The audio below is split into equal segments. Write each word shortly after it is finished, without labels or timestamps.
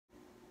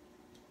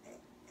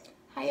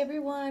Hi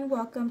everyone,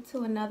 welcome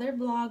to another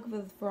vlog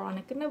with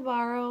Veronica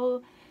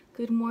Navarro.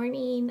 Good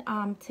morning.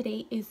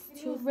 Today is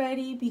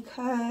ready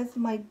because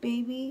my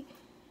baby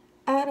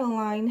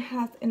Adeline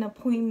has an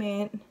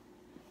appointment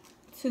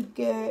to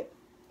get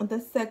the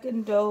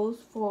second dose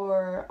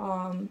for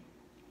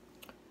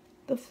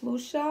the flu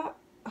shot.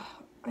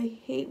 I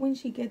hate when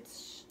she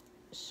gets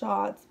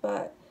shots,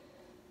 but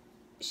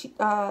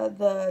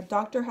the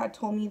doctor had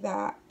told me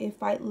that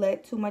if I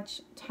let too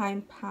much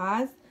time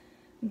pass,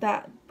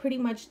 that pretty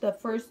much the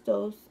first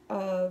dose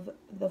of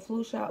the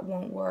flu shot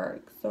won't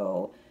work.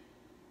 So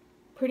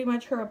pretty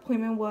much her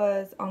appointment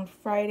was on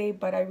Friday,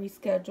 but I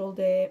rescheduled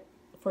it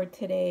for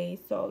today.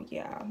 So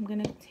yeah, I'm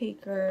gonna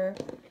take her.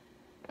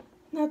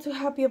 Not too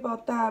happy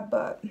about that,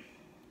 but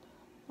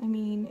I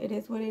mean, it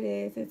is what it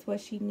is. It's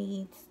what she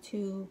needs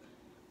to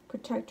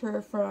protect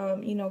her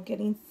from, you know,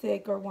 getting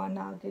sick or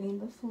whatnot, getting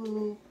the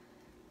flu.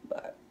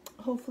 But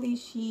hopefully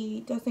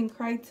she doesn't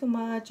cry too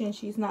much and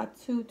she's not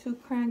too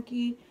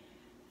cranky,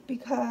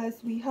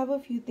 because we have a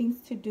few things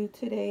to do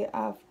today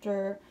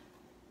after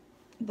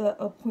the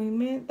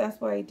appointment.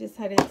 That's why I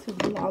decided to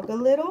vlog a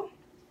little.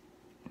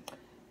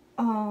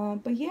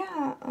 But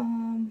yeah,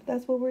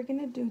 that's what we're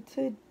gonna do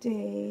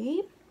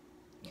today.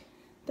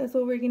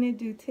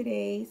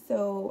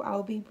 So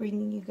I'll be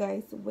bringing you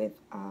guys with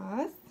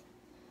us.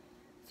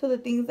 So the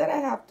things that I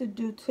have to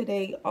do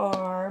today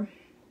are,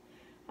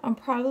 I'm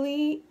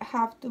probably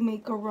have to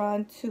make a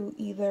run to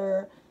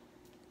either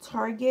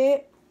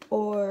Target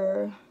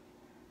or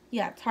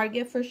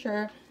Target for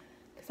sure,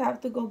 because I have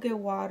to go get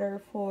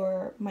water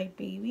for my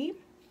baby.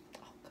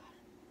 Oh god.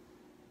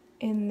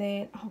 And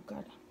then, oh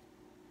god,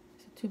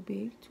 is it too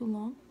big, too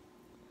long?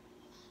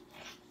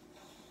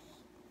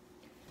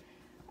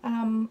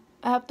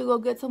 I have to go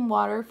get some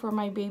water for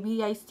my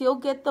baby. I still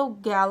get the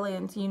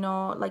gallons, you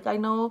know, like I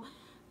know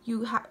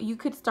you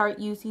could start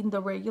using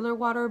the regular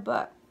water,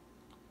 but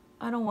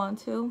I don't want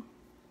to.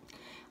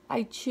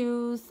 I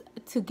choose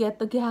to get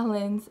the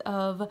gallons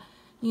of,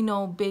 you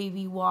know,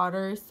 baby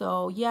water.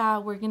 So yeah,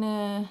 we're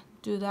gonna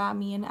do that,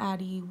 me and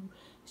Addie.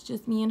 It's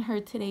just me and her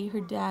today.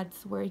 Her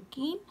dad's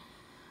working.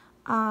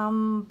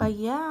 But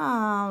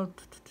yeah,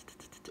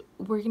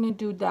 we're gonna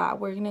do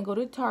that. We're gonna go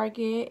to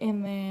Target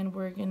and then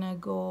we're gonna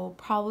go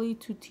probably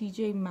to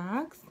TJ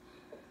Maxx.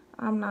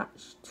 I'm not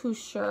too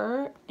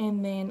sure.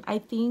 And then I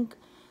think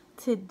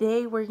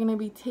today we're gonna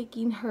be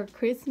taking her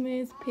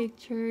Christmas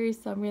pictures,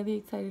 so I'm really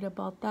excited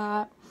about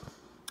that.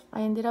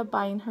 I ended up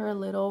buying her a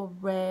little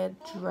red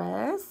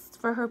dress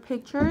for her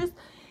pictures,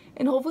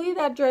 and hopefully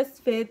that dress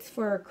fits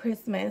for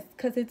Christmas,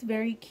 because it's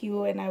very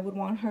cute and I would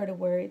want her to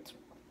wear it,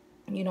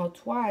 you know,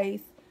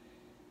 twice.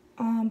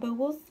 But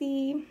we'll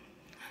see.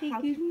 Say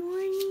good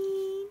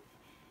morning.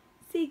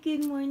 Say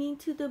good morning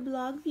to the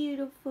vlog,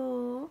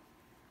 beautiful.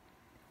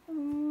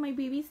 My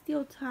baby's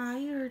still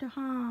tired,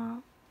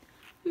 huh?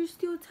 You're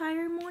still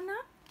tired,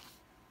 Mona?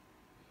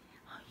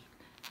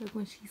 Like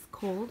when she's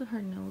cold,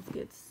 her nose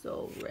gets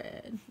so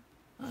red.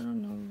 I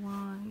don't know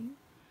why.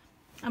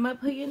 I'm gonna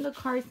put you in the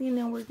car seat and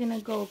then we're gonna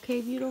go, okay,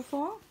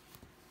 beautiful?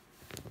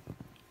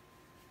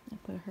 I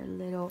put her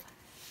little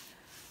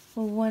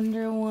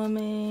Wonder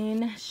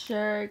Woman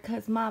shirt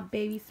because my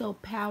baby's so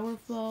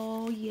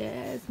powerful.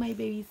 Yes, my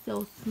baby's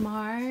so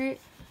smart.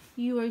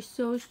 You are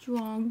so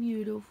strong,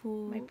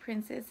 beautiful. My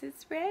princess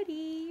is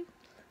ready.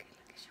 Look,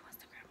 she wants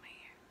to grab my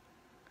hair.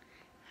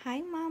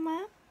 Hi,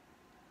 Mama.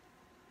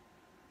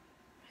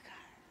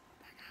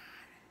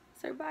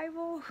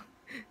 Survival.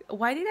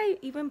 Why did I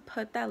even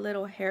put that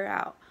little hair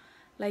out?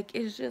 Like,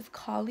 it's just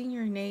calling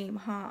your name,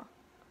 huh?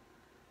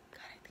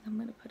 God, I think I'm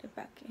gonna put it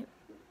back in.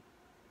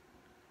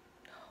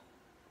 No,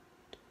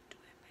 don't do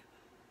it, baby.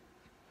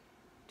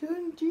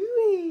 Don't do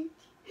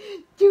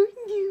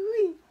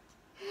it.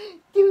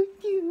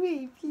 Don't do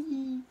it,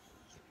 please.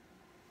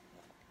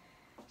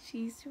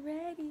 She's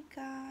ready,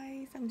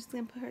 guys. I'm just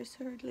gonna put her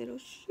little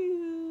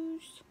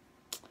shoes.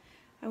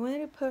 I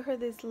wanted to put her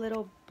this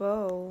little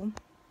bow.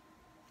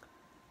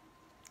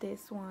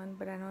 This one,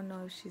 but I don't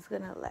know if she's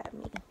gonna let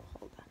me.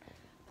 Hold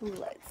on.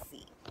 Let's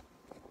see.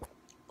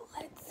 Oh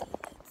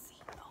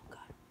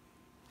god.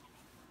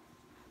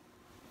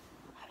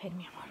 A ver,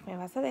 mi amor, me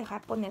vas a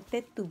dejar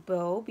ponerte tu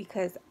bow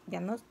because ya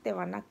no te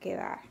van a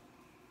quedar.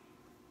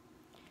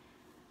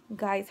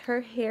 Guys,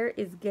 her hair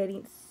is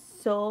getting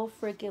so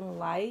freaking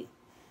light.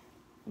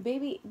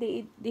 Baby,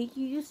 they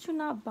used to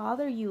not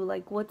bother you.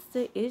 Like, what's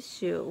the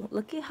issue?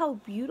 Look at how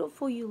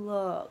beautiful you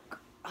look.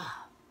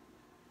 Oh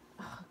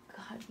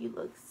god, you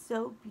look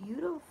so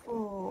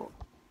beautiful.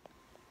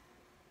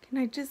 Can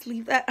I just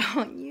leave that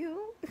on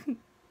you?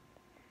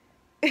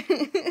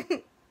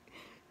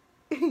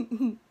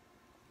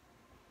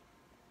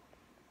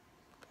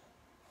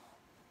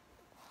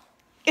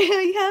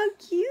 How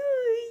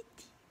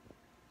cute.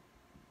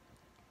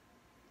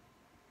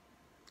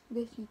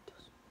 Besitos.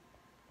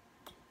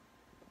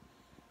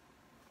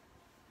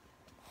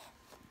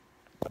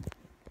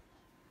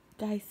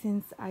 Guys,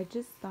 since I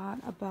just thought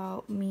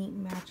about me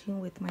matching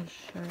with my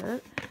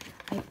shirt,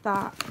 I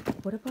thought,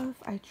 what about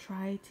if I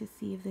try to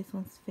see if this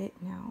one's fit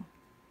now?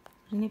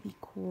 Wouldn't it be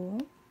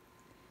cool?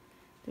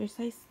 They're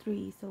size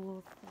 3, so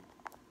we'll see.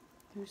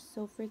 They're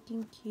so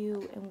freaking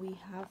cute, and we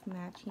have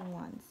matching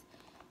ones.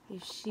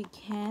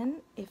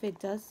 If it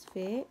does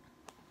fit,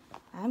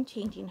 I'm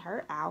changing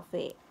her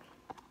outfit.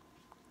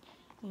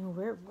 And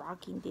we're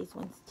rocking these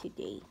ones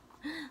today.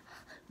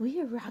 We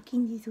are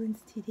rocking these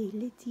ones today.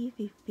 Let's see if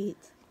it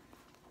fits.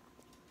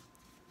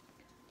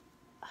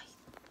 Ay,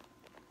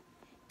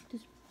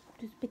 tus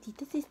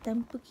patitas están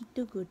un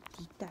poquito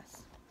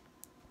gorditas.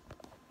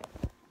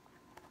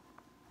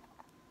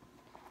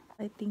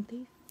 I think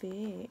they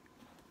fit.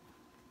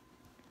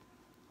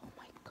 Oh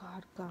my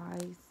god,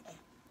 guys.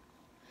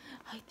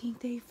 I think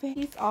they fit.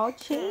 It's all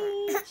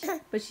changed.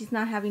 But she's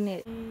not having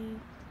it.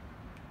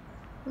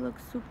 It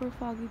looks super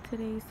foggy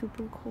today,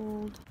 super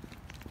cold.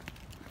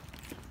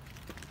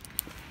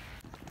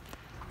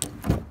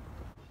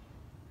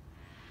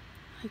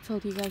 I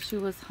told you guys she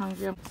was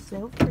hungry. I'm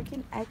so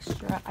freaking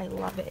extra. I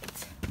love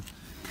it.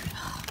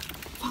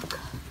 Fuck.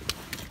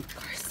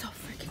 Car is so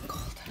freaking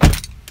cold.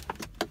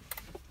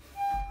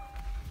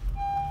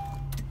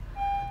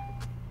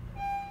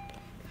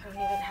 I don't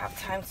even have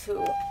time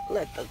to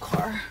let the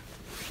car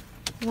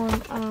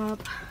warm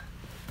up.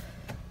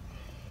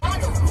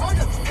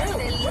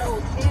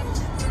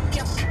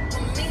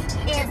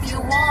 If you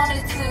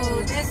wanted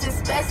to, this is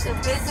special,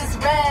 this is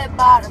red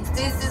bottoms,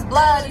 this is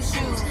bloody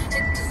shoes.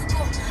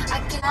 I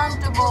get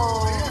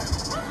comfortable,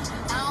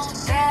 I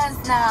don't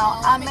dance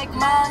now, I make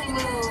money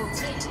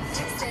moves.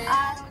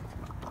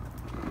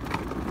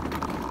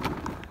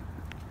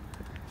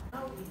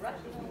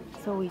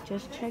 So we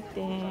just checked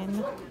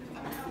in.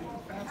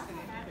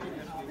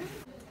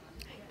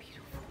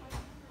 Beautiful.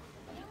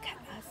 Look at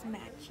us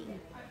matching.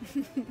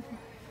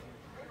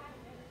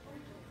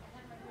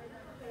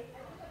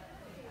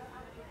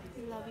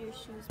 Love your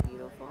shoes,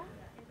 beautiful.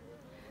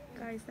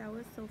 Guys, that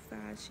was so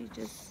fast. She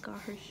just got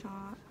her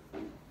shot.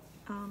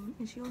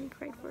 And she only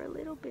cried for a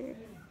little bit.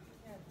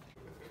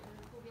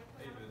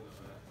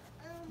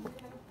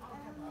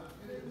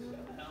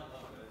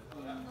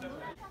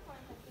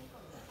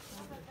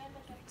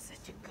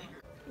 Such a good.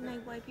 Can I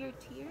wipe your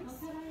tears?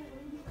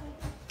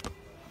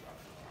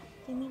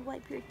 Let me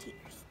wipe your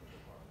tears.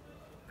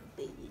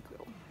 Baby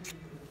girl.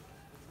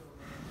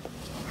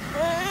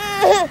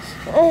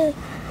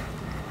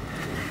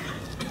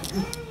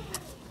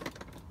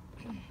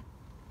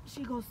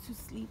 She goes to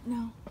sleep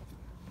now.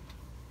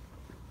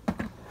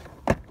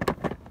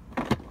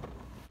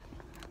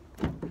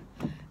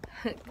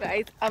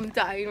 Guys, I'm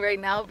dying right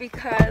now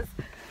because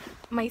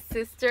my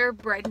sister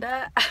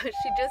Brenda,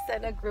 she just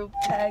sent a group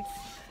text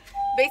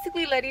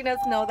basically letting us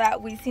know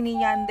that Wisin y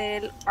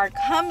Yandel are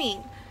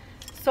coming.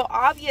 So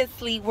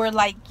obviously we're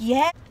like,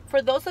 yeah.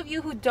 For those of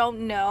you who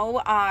don't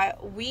know,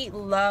 we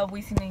love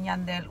Wisin y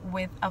Yandel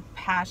with a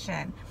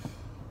passion.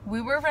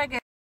 We were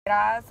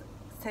reggaetoneras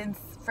since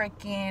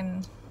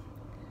freaking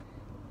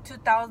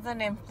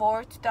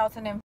 2004,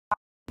 2005,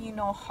 you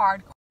know,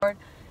 hardcore,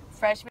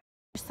 freshman,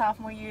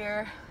 sophomore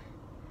year.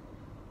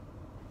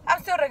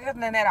 I'm still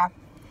reggaetonera.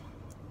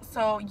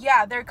 So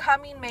yeah, they're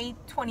coming May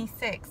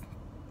 26th.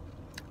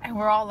 And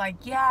we're all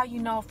like, yeah, you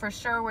know, for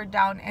sure we're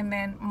down. And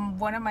then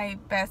one of my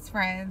best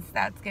friends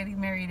that's getting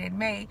married in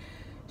May,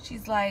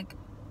 she's like,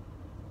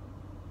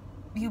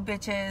 you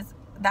bitches,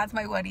 that's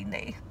my wedding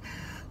day.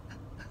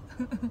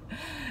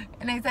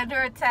 And I sent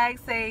her a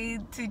text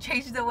saying to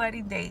change the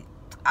wedding date.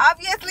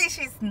 Obviously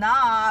she's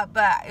not,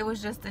 but it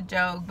was just a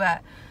joke.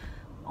 But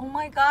oh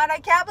my god, I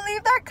can't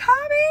believe they're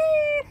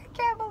coming. I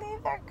can't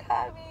believe they're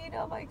coming.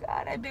 Oh my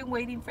god, I've been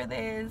waiting for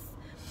this.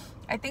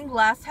 I think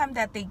last time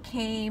that they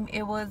came,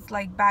 it was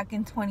like back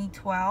in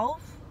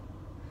 2012.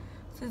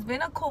 So it's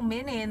been a cool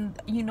minute.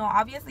 And, you know,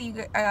 obviously,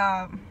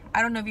 I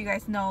don't know if you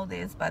guys know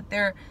this, but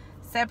they're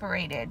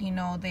separated. You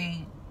know,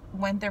 they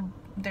went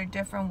their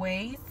different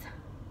ways.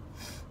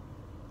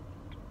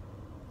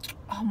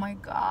 Oh my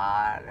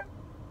god.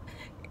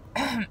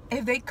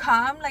 If they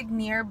come like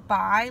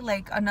nearby,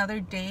 like another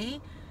day,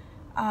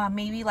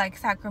 maybe like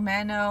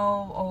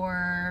Sacramento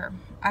or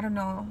I don't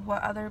know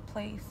what other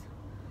place,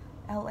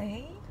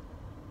 LA.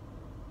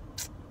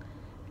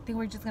 I think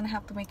we're just gonna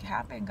have to make it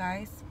happen,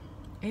 guys.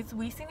 It's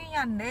Wisin y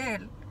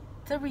Yandel.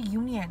 It's a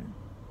reunion.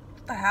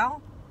 What the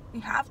hell?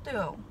 We have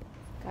to.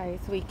 Guys,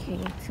 we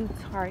came to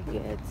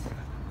Target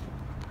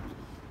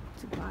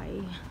to buy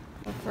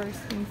the first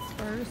things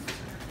first,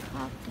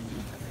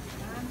 coffee.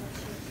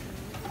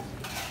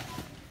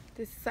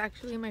 This is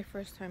actually my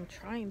first time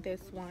trying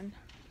this one.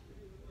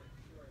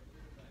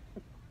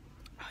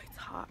 Oh, it's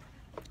hot,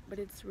 but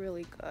it's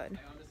really good.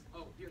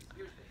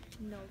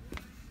 No.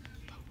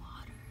 The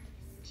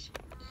water's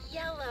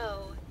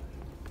yellow.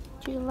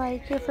 Do you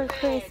like it for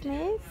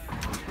Christmas?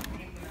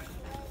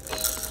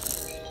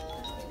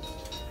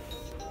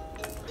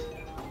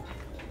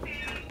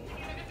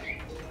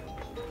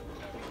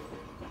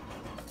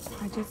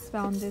 I just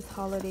found this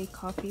holiday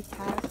coffee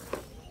pack.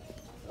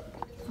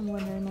 I'm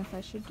wondering if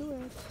I should do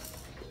it.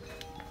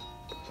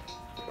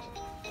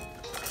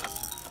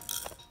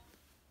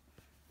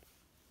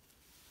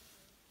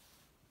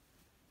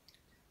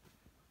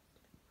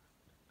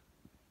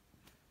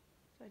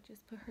 So I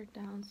just put her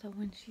down so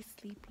when she's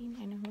sleeping,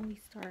 I know when we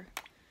start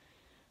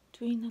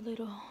doing the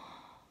little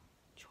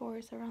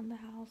chores around the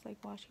house,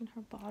 like washing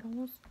her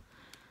bottles.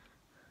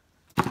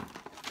 There's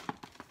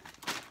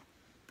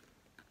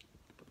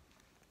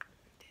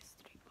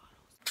 3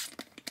 bottles.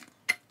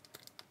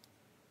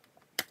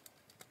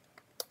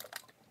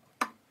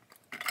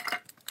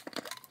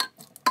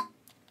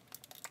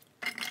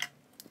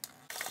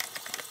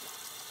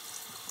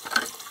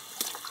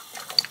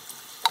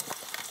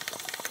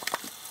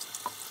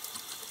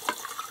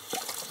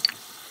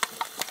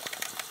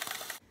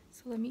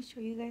 So let me show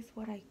you guys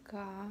what I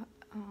got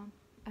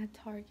at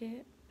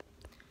Target.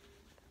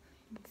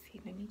 Let's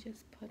see, let me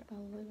just put a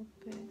little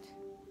bit.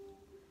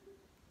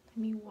 Let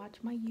me watch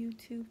my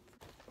YouTube.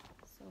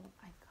 So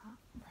I got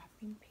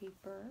wrapping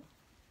paper.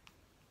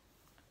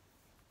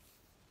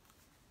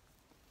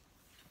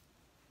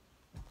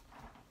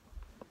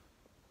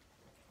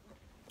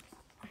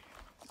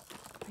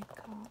 I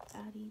got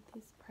Addie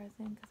this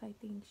present because I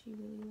think she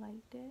really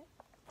liked it.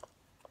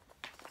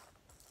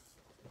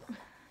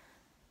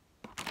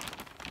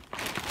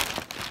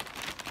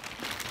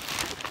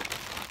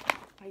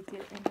 I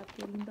did end up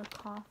getting the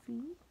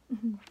coffee.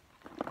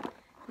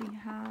 We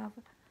have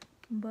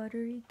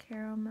buttery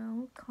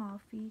caramel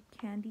coffee,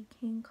 candy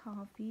cane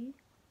coffee.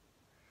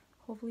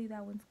 Hopefully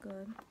that one's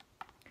good.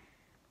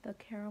 The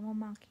caramel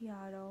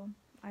macchiato.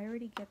 I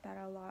already get that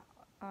a lot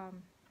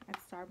at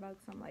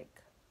Starbucks. I'm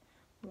like,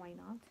 why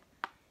not?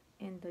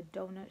 And the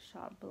donut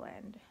shop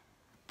blend.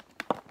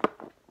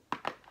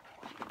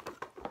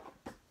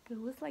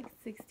 It was like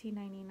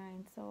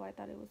 $16.99, so I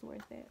thought it was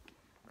worth it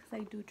because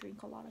I do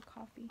drink a lot of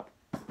coffee.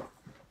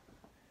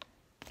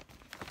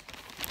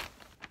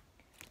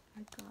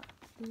 I got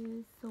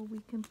this so we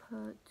can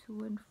put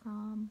to and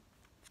from,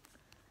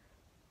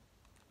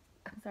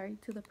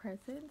 to the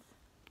presents.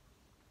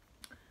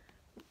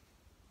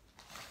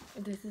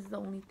 This is the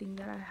only thing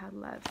that I had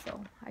left,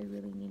 so I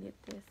really needed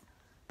this.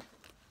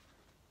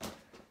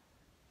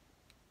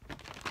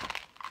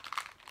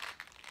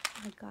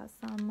 I got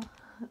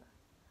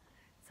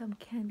some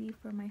candy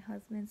for my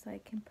husband so I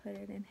can put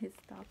it in his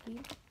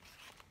stocking.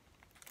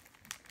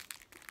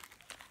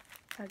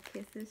 A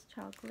Kisses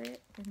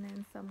chocolate, and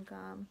then some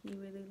gum. He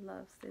really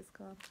loves this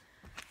gum.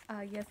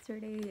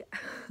 Yesterday,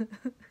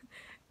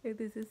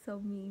 this is so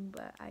mean,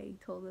 but I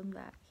told him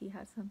that he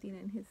had something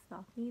in his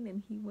stocking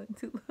and he went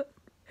to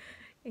look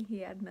and he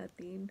had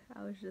nothing.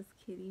 I was just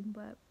kidding,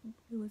 but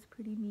it was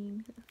pretty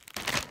mean.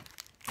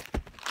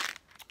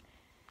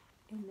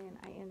 And then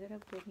I ended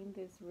up getting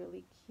this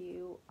really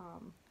cute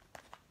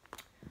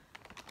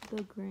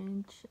the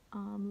Grinch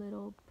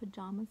little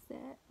pajama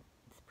set.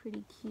 It's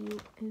pretty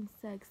cute and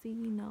sexy,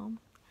 you know,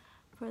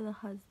 for the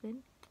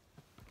husband.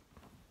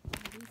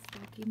 This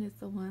stocking is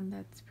the one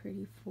that's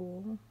pretty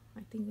full.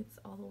 I think it's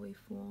all the way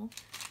full.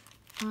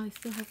 I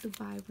still have to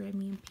buy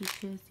Remy and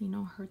Peaches, you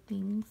know, her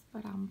things,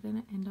 but I'm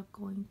gonna end up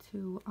going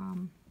to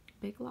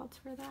Big Lots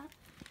for that.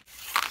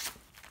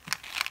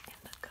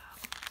 And the gum.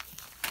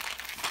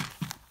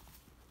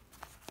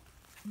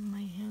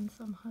 My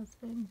handsome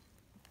husband.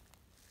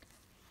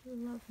 I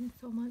love him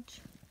so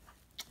much.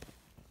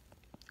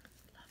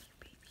 Love you,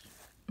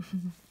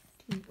 baby.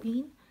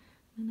 Sleeping.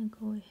 I'm gonna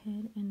go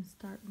ahead and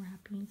start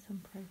wrapping some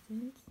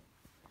presents.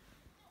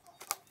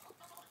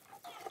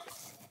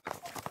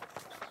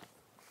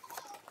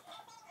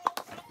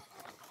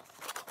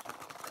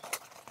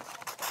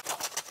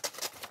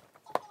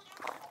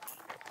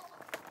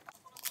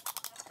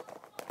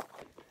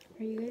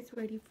 Are you guys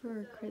ready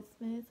for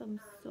Christmas? I'm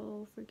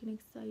so freaking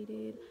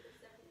excited.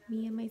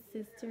 Me and my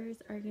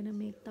sisters are gonna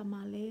make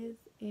tamales,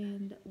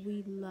 and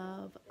we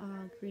love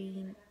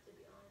green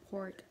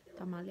pork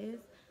tamales.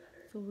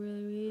 So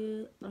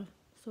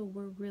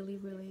we're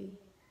really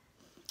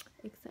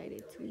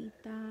excited to eat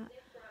that.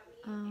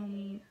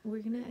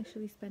 We're gonna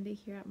actually spend it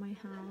here at my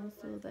house,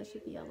 so that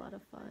should be a lot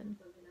of fun.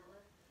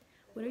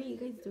 What are you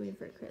guys doing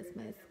for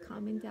Christmas?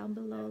 Comment down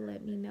below,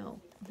 let me know.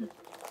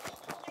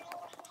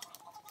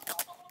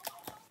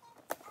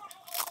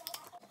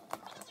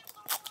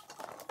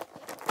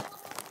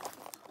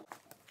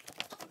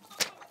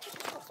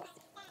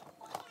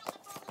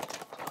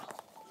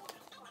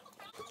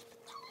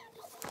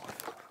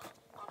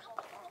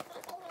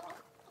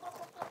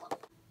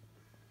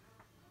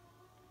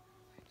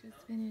 Just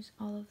finished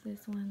all of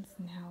these ones.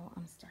 Now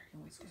I'm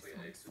starting with this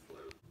one.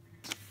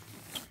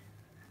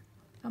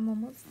 I'm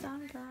almost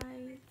done,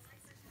 guys.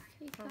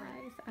 Hey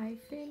guys, I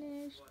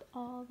finished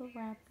all the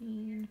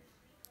wrapping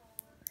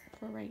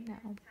for right now.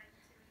 I'm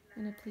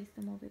gonna place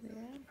them over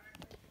there.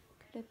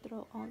 Gonna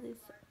throw all this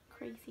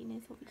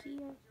craziness over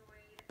here.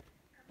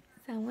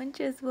 Someone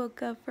just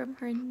woke up from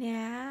her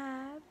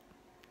nap.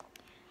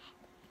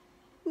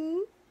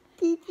 Did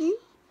you?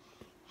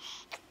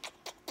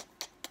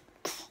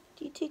 Did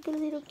you take a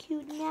little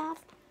cute nap?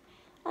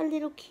 A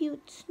little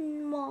cute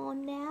small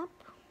nap?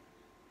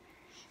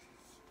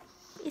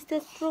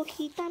 ¿Estás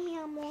rojita, mi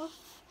amor?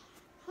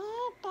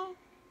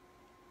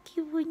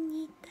 Qué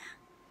bonita.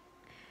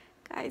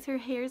 Guys, her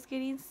hair is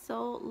getting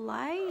so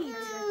light.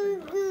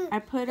 I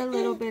put a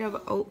little bit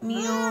of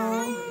oatmeal,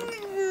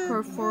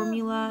 her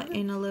formula,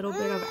 and a little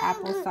bit of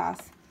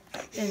applesauce.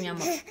 Ten, mi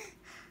amor.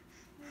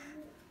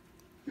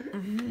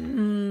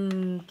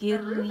 Qué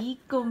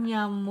rico, mi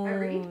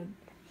amor.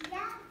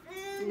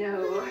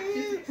 No.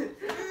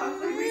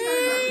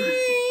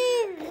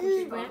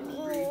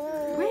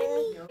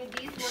 Remy.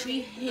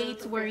 She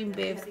hates wearing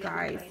bibs,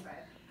 guys.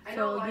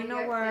 So you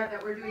know what? I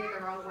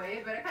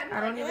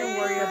don't even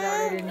worry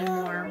about it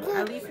anymore.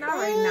 At least not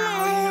right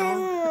now,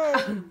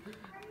 you know.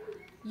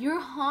 You're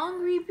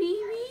hungry,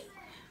 baby?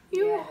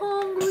 You're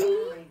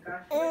hungry?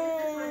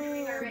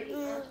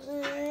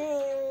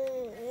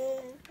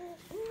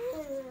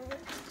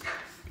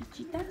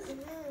 Pichita?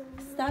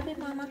 Stop it,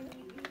 mama.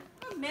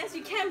 Mess,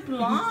 you can't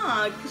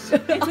vlog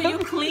until you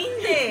clean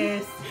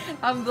this.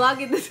 I'm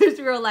vlogging. This is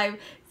real life.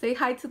 Say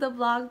hi to the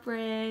vlog,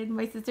 friend.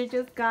 My sister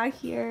just got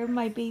here.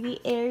 My baby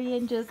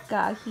Arian just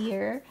got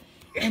here.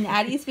 And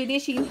Addie's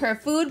finishing her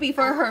food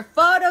before her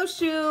photo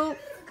shoot.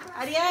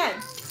 Ariel.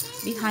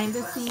 Behind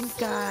the scenes,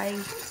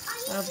 guys,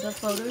 of the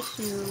photo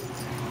shoot.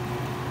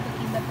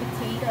 Cooking the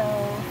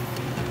potatoes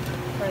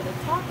for the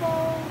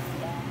tacos.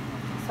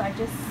 So I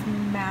just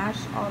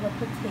smashed all the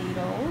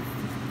potatoes.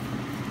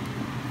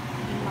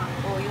 My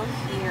oil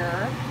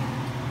here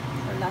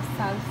for la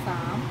salsa.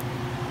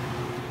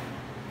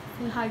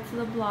 Say hi to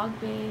the vlog,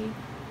 babe.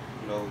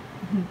 Hello.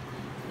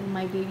 And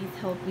my baby's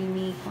helping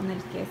me con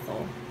el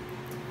queso.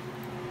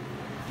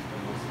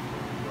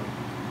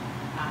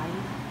 Ay.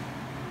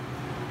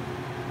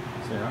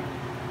 Sarah?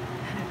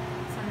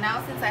 So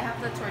now since I have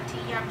the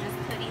tortilla, I'm just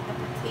putting the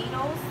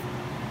potatoes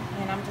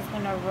and I'm just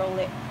gonna roll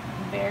it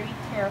very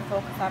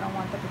careful because I don't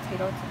want the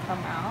potato to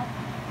come out.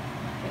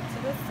 Get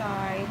to the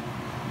side.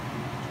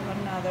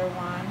 Another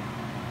one.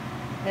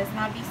 Let's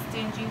not be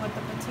stingy with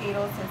the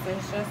potatoes since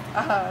it's just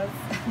us.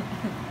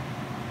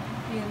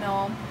 You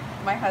know,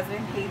 my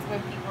husband hates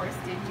when people are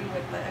stingy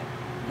with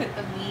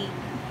the meat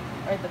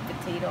or the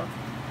potatoes.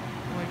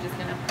 And we're just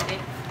gonna put it.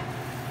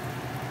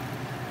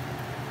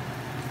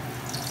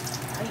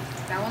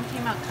 That one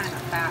came out kind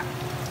of fat,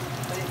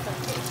 but it's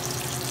okay.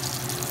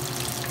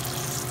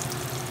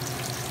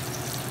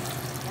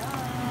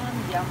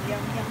 Yum, yum,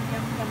 yum, yum,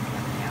 yum, yum,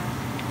 yum, yum.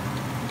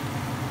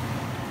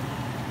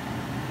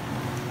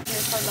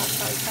 For la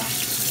salsa.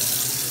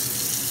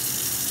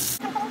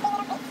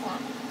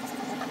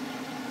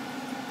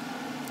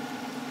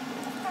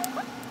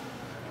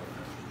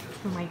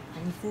 To my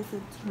princess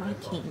and to my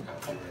king.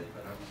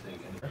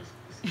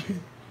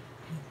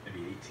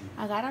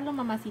 Agárralo,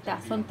 mamacita.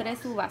 Son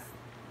 3 uvas.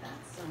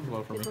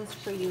 This was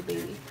for you,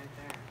 baby.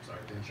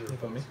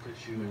 For me?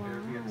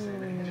 Wow.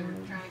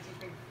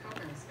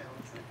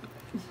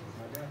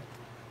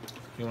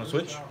 You want to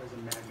switch?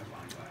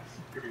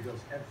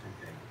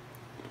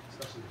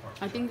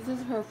 I think this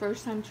is her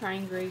first time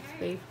trying grapes,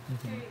 babe.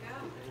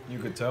 You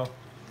could tell. Can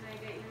I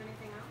get you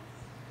anything else?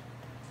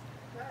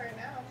 Not right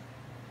now.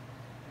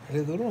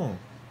 Dale duro.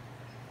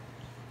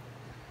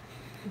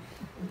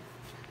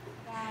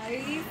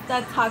 Guys,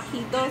 the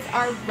taquitos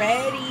are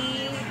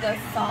ready. The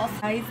sauce,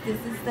 guys,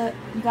 this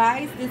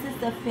is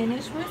the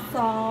finished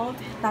result.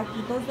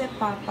 Taquitos de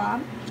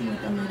papa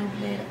with a little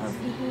bit of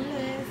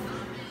frijoles.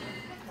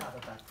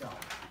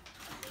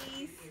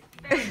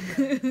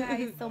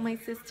 Guys, so my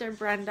sister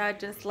Brenda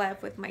just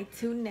left with my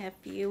 2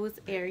 nephews,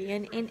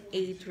 Arian and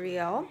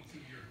Adriel.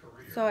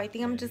 So I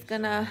think I'm just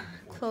gonna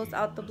close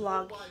out the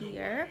vlog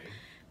here.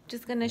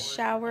 Just gonna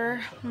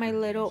shower my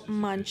little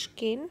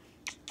munchkin.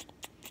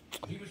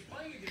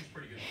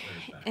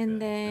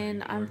 And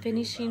then I'm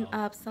finishing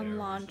up some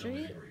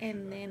laundry,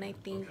 and then I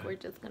think we're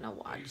just gonna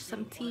watch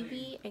some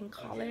TV and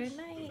call it a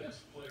night.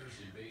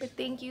 But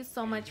thank you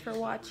so much for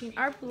watching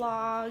our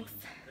vlogs.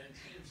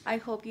 I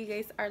hope you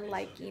guys are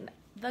liking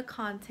the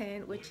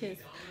content, which is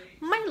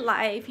my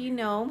life, you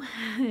know.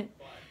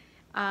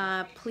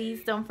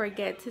 Please don't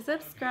forget to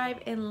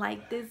subscribe and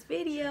like this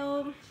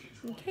video.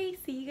 Okay,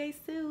 see you guys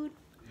soon.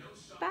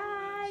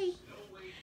 Bye.